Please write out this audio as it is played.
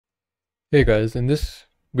Hey guys, in this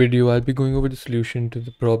video I'll be going over the solution to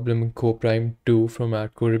the problem Coprime 2 from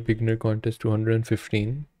AtCoder Beginner Contest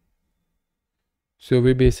 215. So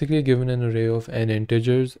we're basically given an array of n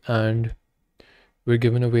integers and we're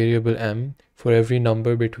given a variable m. For every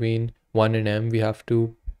number between 1 and m we have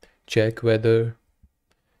to check whether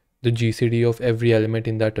the GCD of every element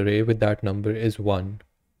in that array with that number is 1.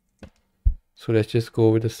 So let's just go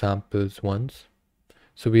over the samples once.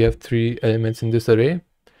 So we have 3 elements in this array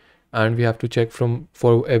and we have to check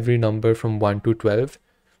for every number from 1 to 12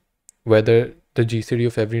 whether the GCD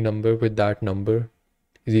of every number with that number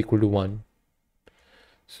is equal to 1.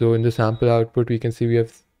 So in the sample output we can see we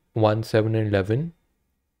have 1, 7 and 11,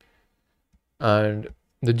 and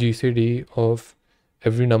the GCD of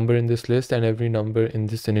every number in this list and every number in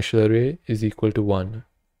this initial array is equal to 1.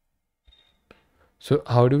 So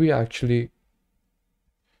how do we actually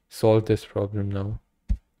solve this problem now?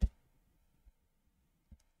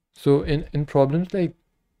 So in problems like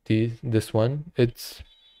this one, it's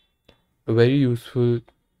a very useful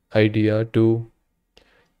idea to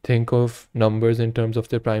think of numbers in terms of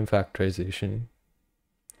their prime factorization.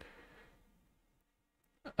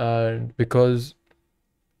 And because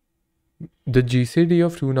the GCD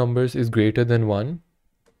of two numbers is greater than 1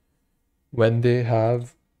 when they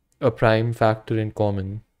have a prime factor in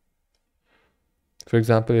common. For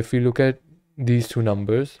example, if we look at these two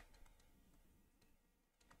numbers,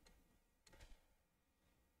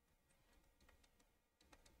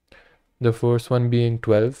 the first one being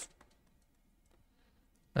 12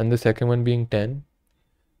 and the second one being 10,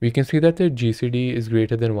 we can see that their GCD is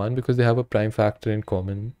greater than 1 because they have a prime factor in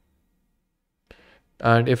common.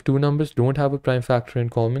 And if two numbers don't have a prime factor in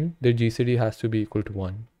common, their GCD has to be equal to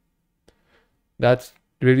 1. That's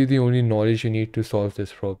really the only knowledge you need to solve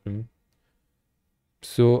this problem.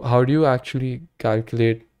 So how do you actually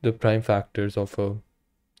calculate the prime factors of a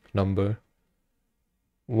number?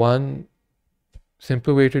 One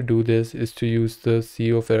simple way to do this is to use the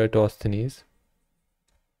C of Eratosthenes.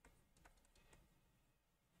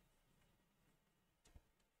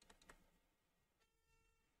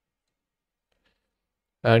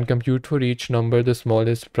 And compute for each number the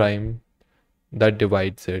smallest prime that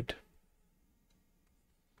divides it.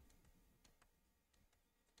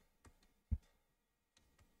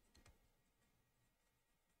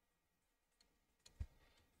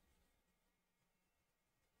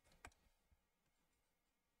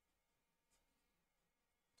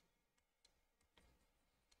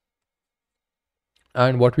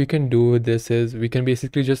 And what we can do with this is we can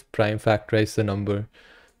basically just prime factorize the number.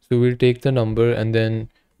 So we'll take the number and then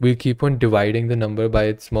we'll keep on dividing the number by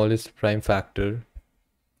its smallest prime factor.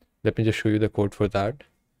 Let me just show you the code for that.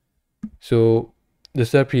 So this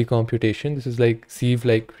is our pre-computation. This is like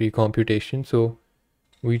sieve-like pre-computation. So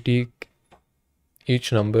we take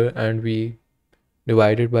each number and we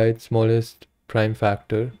divide it by its smallest prime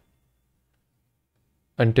factor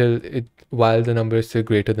while the number is still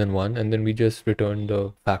greater than 1, and then we just return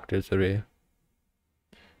the factors array.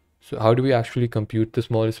 So how do we actually compute the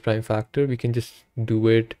smallest prime factor? We can just do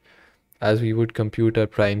it as we would compute our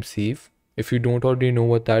prime sieve. If you don't already know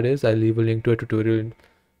what that is, I'll leave a link to a tutorial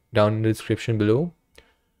down in the description below.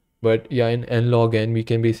 But yeah, in n log n, we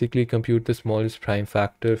can basically compute the smallest prime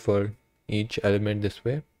factor for each element this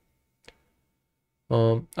way.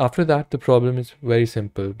 After that, the problem is very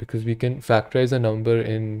simple because we can factorize a number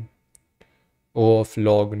in O of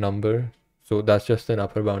log number. So that's just an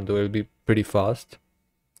upper bound, though it'll be pretty fast.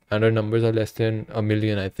 And our numbers are less than a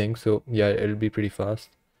million, I think. So yeah, it'll be pretty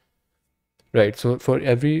fast. Right, so for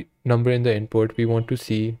every number in the input, we want to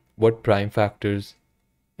see what prime factors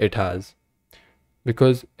it has.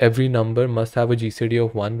 Because every number must have a GCD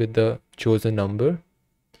of 1 with the chosen number.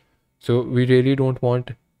 So we really don't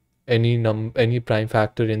want any prime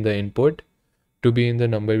factor in the input to be in the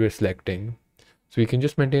number we're selecting. So we can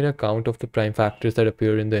just maintain a count of the prime factors that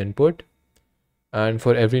appear in the input. And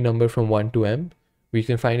for every number from 1 to m, we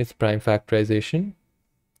can find its prime factorization.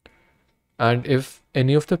 And if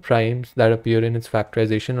any of the primes that appear in its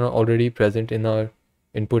factorization are already present in our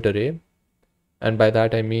input array, and by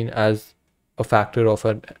that I mean as a factor of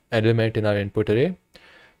an element in our input array,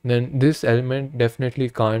 then this element definitely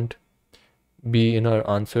can't be in our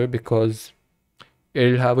answer because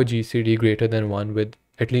it'll have a GCD greater than 1 with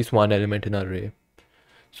at least one element in our array.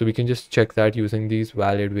 So we can just check that using this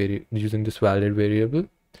valid variable.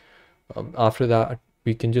 After that,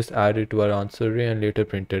 we can just add it to our answer array and later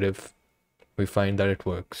print it if we find that it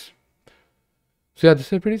works. So yeah, this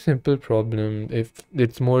is a pretty simple problem. If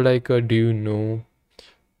it's more like a do you know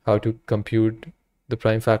how to compute the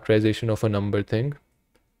prime factorization of a number thing.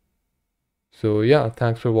 So yeah,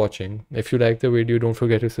 thanks for watching. If you like the video, don't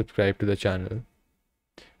forget to subscribe to the channel.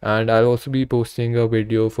 And I'll also be posting a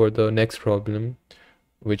video for the next problem,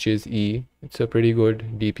 which is E. It's a pretty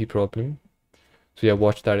good DP problem. So yeah,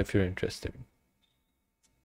 watch that if you're interested.